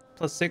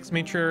 +6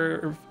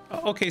 matriarch.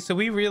 Okay, so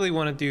we really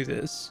want to do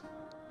this.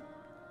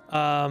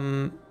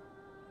 Not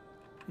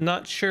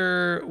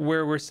sure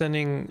where we're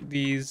sending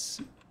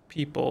these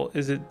people.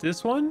 Is it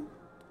this one?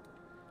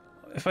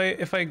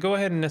 If I go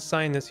ahead and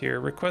assign this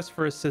here, request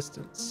for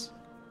assistance.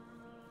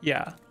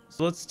 Yeah,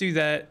 so let's do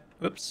that.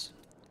 Whoops.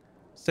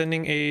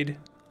 Sending aid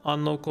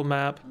on local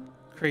map.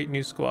 Create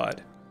new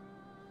squad.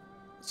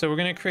 So we're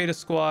gonna create a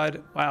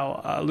squad.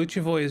 Wow,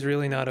 Luchavoy is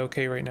really not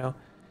okay right now.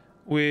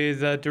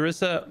 With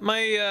Darissa,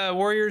 my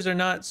warriors are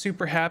not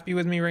super happy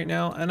with me right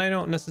now, and I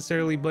don't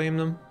necessarily blame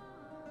them.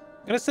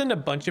 I'm gonna send a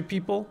bunch of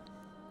people.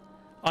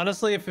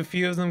 Honestly, if a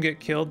few of them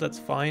get killed, that's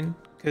fine,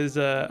 because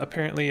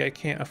apparently I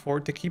can't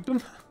afford to keep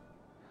them.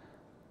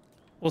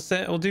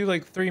 We'll do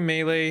like 3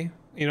 melee.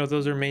 You know,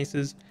 those are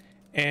maces,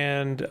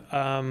 and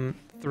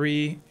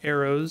 3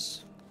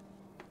 arrows,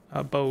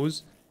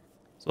 bows.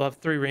 So we'll have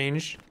 3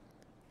 ranged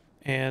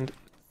and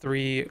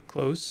 3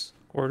 close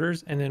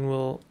quarters, and then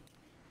we'll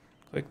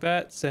click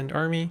that, send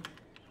army.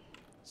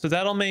 So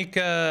that'll make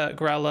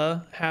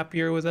Gralla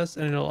happier with us,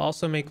 and it'll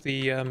also make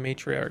the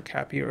matriarch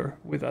happier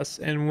with us.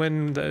 And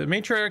when the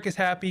matriarch is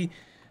happy,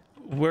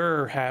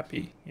 we're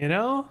happy, you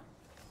know?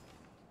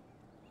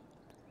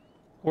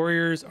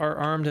 Warriors are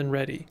armed and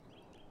ready.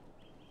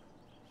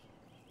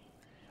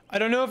 I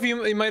don't know if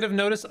you might have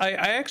noticed, I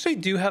actually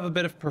do have a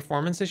bit of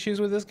performance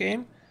issues with this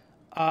game.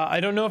 I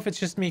don't know if it's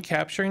just me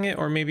capturing it,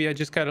 or maybe I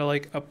just gotta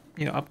like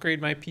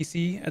upgrade my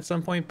PC at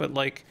some point, but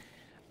like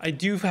I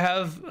do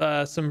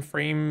have some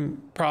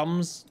frame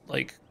problems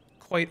like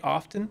quite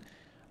often,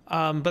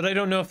 but I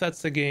don't know if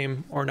that's the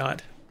game or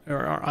not,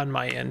 or on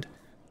my end.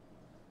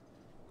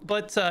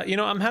 But you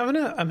know, I'm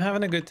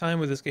having a good time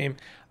with this game.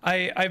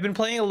 I've been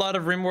playing a lot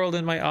of Rimworld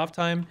in my off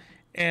time,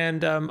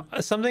 and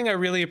something I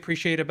really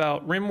appreciate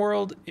about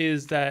Rimworld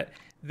is that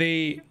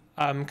they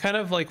kind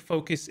of like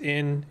focuses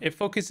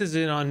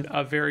in on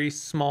a very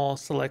small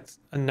select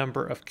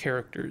number of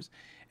characters,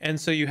 and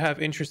so you have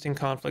interesting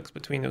conflicts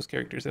between those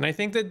characters. And I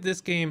think that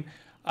this game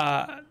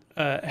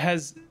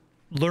has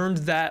learned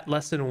that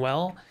lesson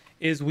well.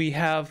 Is we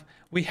have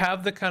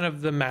the kind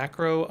of the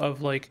macro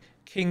of like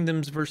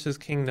kingdoms versus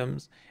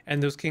kingdoms,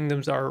 and those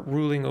kingdoms are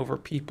ruling over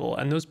people,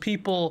 and those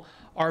people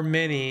are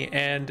many,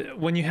 and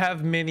when you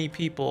have many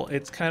people,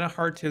 it's kind of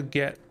hard to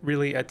get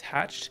really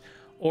attached,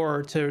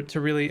 or to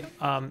really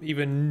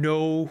even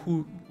know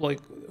who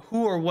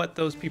or what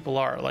those people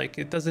are. Like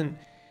it doesn't,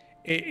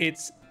 it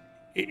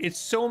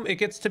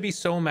gets to be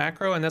so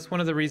macro, and that's one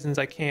of the reasons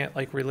I can't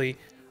like really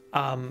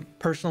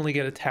personally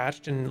get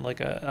attached in like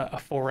a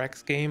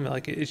 4X game.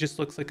 Like it just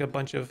looks like a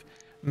bunch of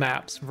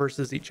maps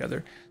versus each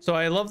other. So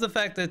I love the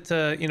fact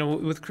that you know,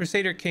 with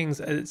Crusader Kings,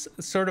 it's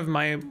sort of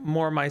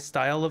my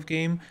style of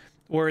game,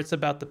 where it's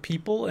about the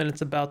people, and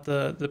it's about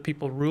the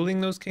people ruling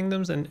those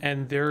kingdoms,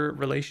 and their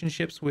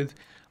relationships with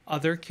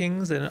other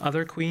kings and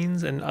other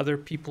queens and other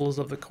peoples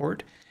of the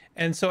court.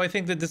 And so I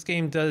think that this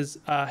game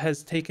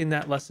has taken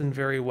that lesson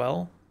very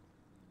well.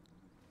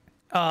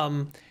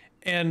 So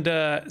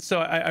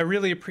I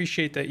really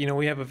appreciate that, you know,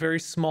 we have a very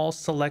small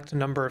select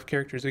number of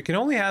characters. We can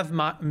only have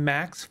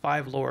max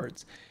 5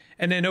 lords,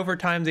 and then over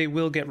time they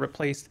will get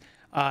replaced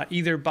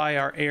either by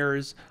our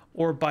heirs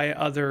or by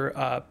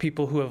other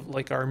people who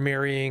are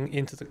marrying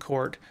into the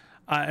court.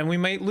 And we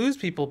might lose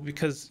people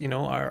because, you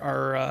know,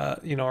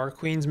 our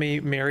queens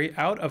may marry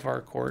out of our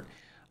court.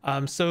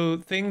 So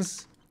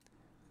things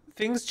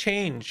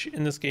change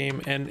in this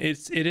game, and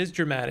it is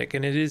dramatic,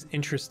 and it is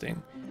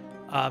interesting.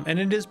 And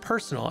it is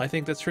personal. I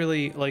think that's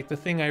really like the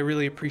thing I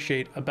really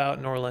appreciate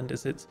about Norland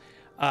is it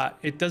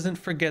doesn't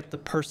forget the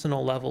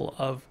personal level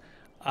of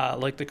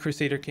like the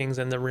Crusader Kings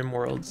and the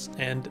Rimworlds,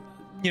 and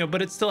you know,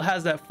 but it still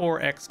has that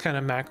 4X kind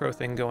of macro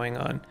thing going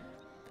on.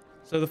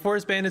 So the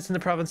forest bandits in the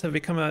province have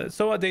become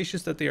so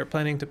audacious that they are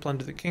planning to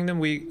plunder the kingdom.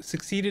 We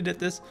succeeded at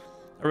this.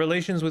 Our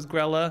relations with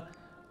Grella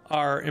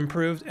are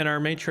improved, and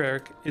our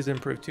matriarch is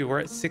improved too.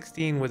 We're at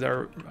 16 with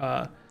our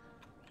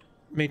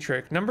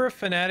matrix. Number of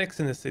fanatics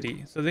in the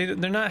city. So they're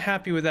not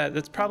happy with that.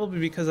 That's probably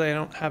because I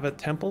don't have a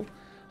temple.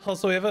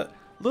 Also, we have a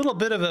little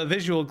bit of a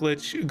visual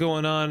glitch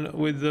going on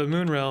with the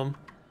moon realm.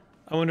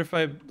 I wonder if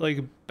I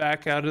like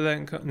back out of that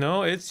and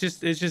no, it's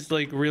just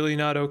like really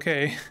not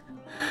okay.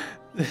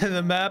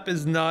 The map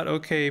is not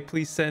okay.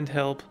 Please send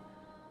help.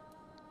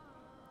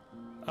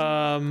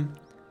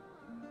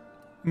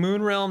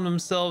 Moon realm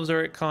themselves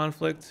are at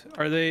conflict.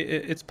 Are they?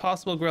 It's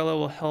possible Grella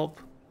will help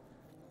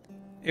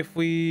if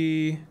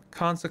we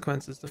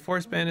consequences. The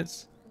force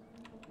bandits.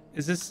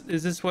 Is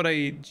this what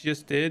I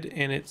just did?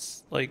 And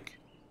it's like,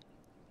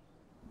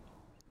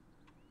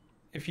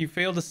 if you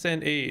fail to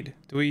send aid,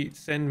 do we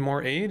send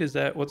more aid? Is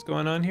that what's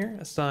going on here?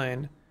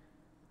 Assign.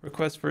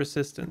 Request for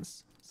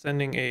assistance.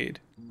 Sending aid.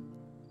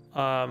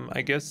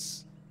 I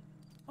guess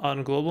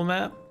on global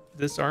map,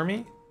 this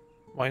army?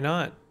 Why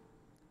not?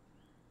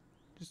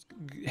 Just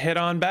head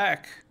on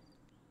back.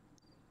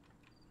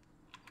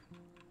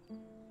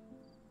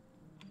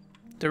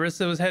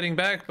 Darissa was heading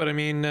back, but I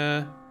mean,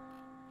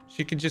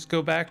 she could just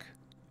go back.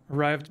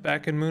 Arrived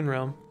back in Moon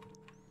Realm.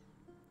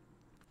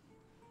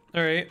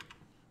 Alright.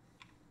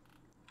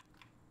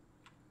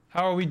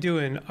 How are we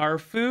doing? Our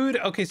food?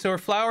 Okay, so our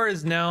flour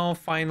is now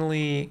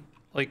finally,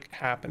 like,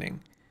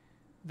 happening.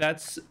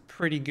 That's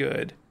pretty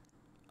good.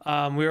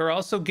 We are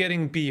also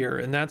getting beer,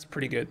 and that's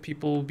pretty good.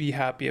 People will be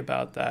happy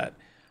about that.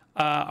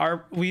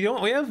 We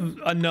have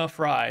enough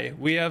rye.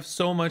 We have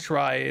so much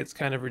rye, it's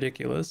kind of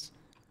ridiculous.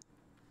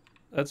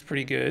 That's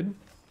pretty good.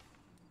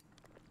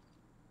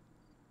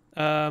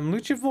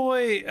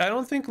 Luchavoy, I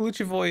don't think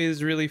Luchavoy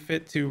is really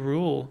fit to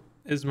rule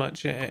as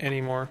much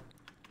anymore.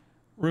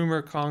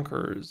 Rumor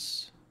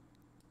conquers.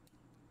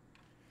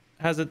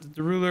 Has it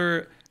the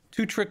ruler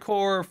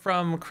Tutricor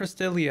from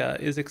Cristelia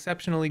is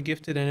exceptionally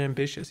gifted and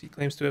ambitious. He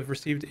claims to have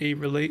received a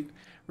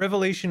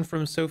revelation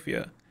from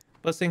Sophia,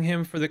 blessing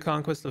him for the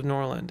conquest of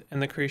Norland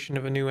and the creation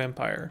of a new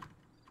empire.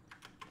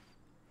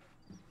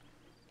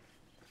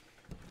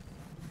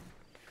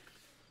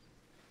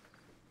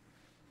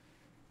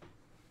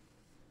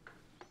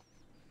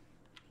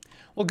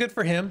 Well, good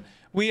for him.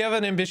 We have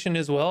an ambition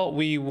as well.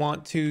 We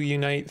want to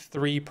unite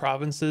 3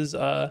 provinces,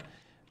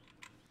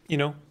 you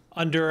know,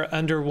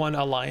 under one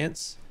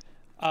alliance.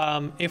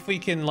 If we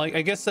can, like,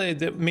 I guess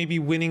that maybe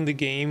winning the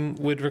game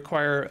would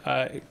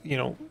require, you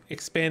know,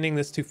 expanding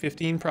this to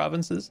 15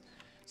 provinces.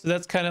 So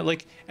that's kind of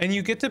like, and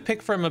you get to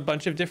pick from a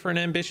bunch of different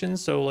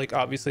ambitions. So like,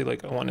 obviously,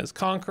 like one is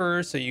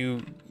conqueror. So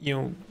you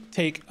know,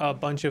 take a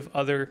bunch of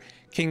other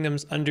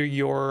kingdoms under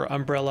your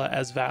umbrella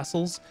as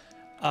vassals.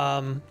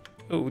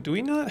 Oh, do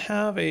we not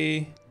have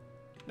a,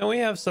 no, we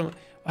have some,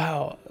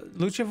 wow.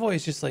 Luchavoy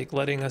is just like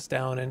letting us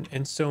down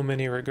in so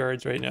many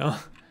regards right now.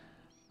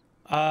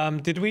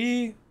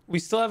 We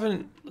still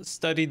haven't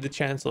studied the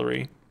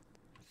chancellery.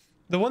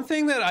 The one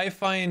thing that I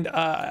find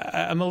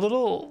I'm a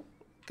little,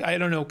 I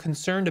don't know,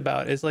 concerned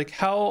about is like,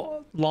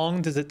 how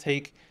long does it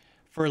take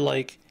for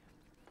like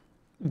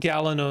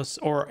Galanos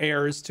or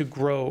heirs to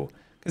grow?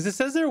 Because it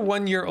says they're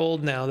 1 year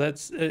old now.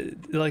 That's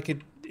like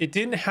it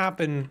didn't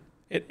happen.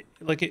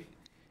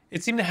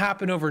 It seemed to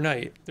happen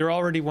overnight. They're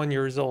already 1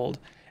 year old,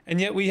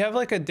 and yet we have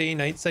like a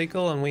day-night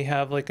cycle, and we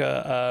have like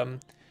a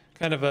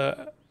kind of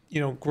a,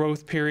 you know,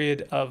 growth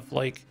period of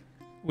like,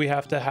 we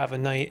have to have a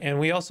night, and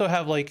we also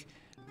have like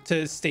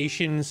to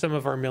station some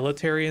of our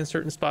military in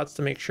certain spots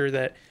to make sure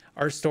that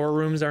our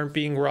storerooms aren't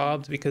being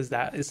robbed, because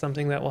that is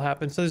something that will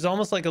happen. So there's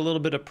almost like a little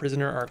bit of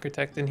prisoner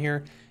architect in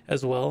here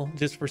as well,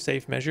 just for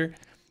safe measure.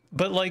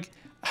 But like,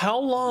 how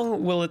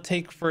long will it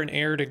take for an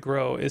heir to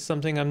grow is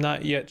something I'm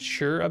not yet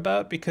sure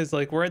about, because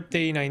like we're at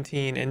day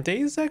 19, and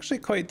days actually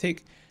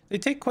take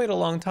quite a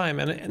long time,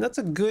 and that's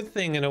a good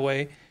thing in a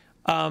way,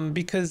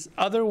 because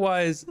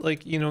otherwise,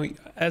 like, you know,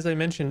 as I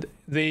mentioned,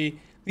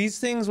 these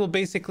things will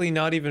basically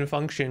not even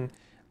function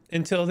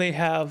until they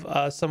have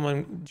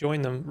someone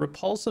join them.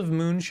 Repulsive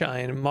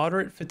moonshine,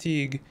 moderate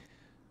fatigue,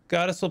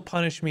 goddess will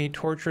punish me,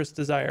 torturous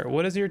desire.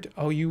 What is your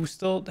oh, you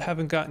still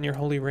haven't gotten your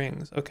holy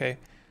rings. Okay.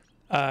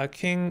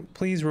 King,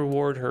 please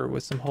reward her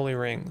with some holy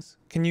rings.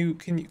 Can you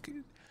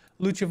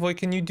Luchavoy,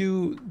 can you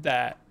do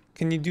that?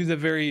 Can you do the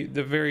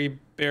very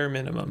bare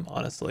minimum,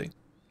 honestly?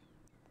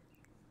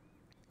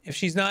 If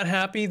she's not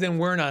happy, then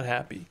we're not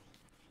happy.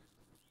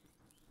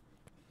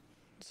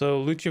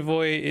 So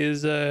Luchavoy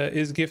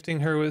is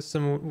gifting her with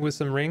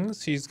some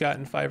rings. She's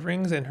gotten 5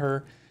 rings, and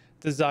her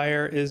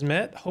desire is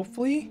met.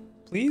 Hopefully,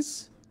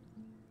 please.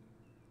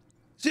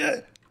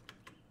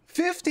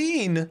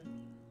 15.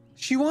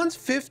 She wants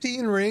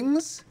 15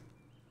 rings.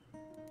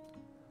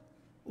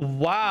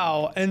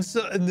 Wow, and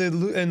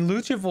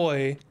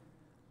Luchavoy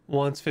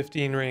wants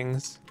 15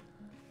 rings.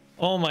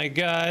 Oh my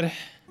god.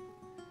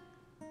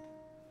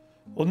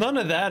 Well, none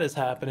of that is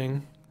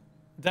happening.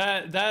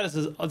 That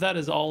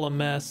is all a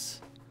mess.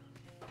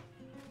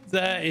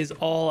 That is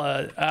all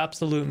an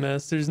absolute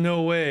mess. There's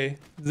no way.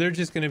 They're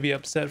just gonna be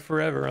upset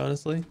forever,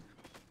 honestly.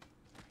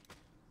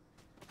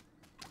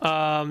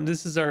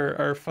 This is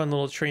our fun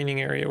little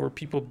training area where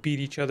people beat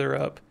each other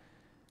up.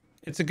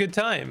 It's a good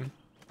time.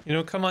 You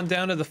know, come on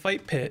down to the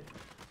fight pit.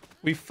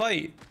 We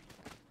fight.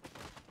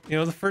 You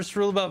know, the first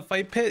rule about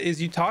Fight Pit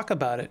is you talk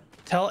about it.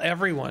 Tell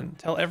everyone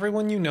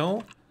you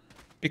know,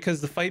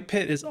 because the Fight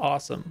Pit is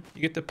awesome.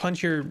 You get to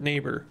punch your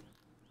neighbor.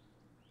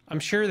 I'm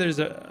sure there's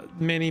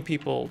many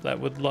people that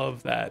would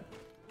love that.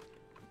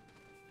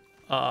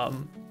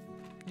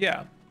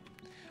 Yeah.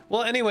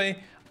 Well,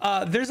 anyway,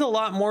 there's a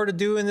lot more to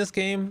do in this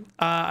game.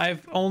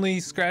 I've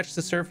only scratched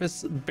the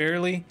surface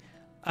barely.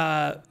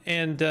 I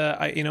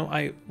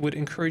would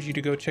encourage you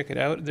to go check it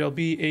out. There'll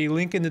be a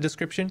link in the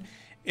description.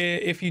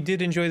 If you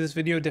did enjoy this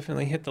video,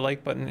 definitely hit the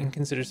like button and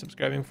consider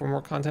subscribing for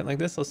more content like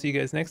this. I'll see you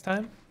guys next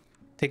time.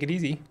 Take it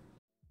easy.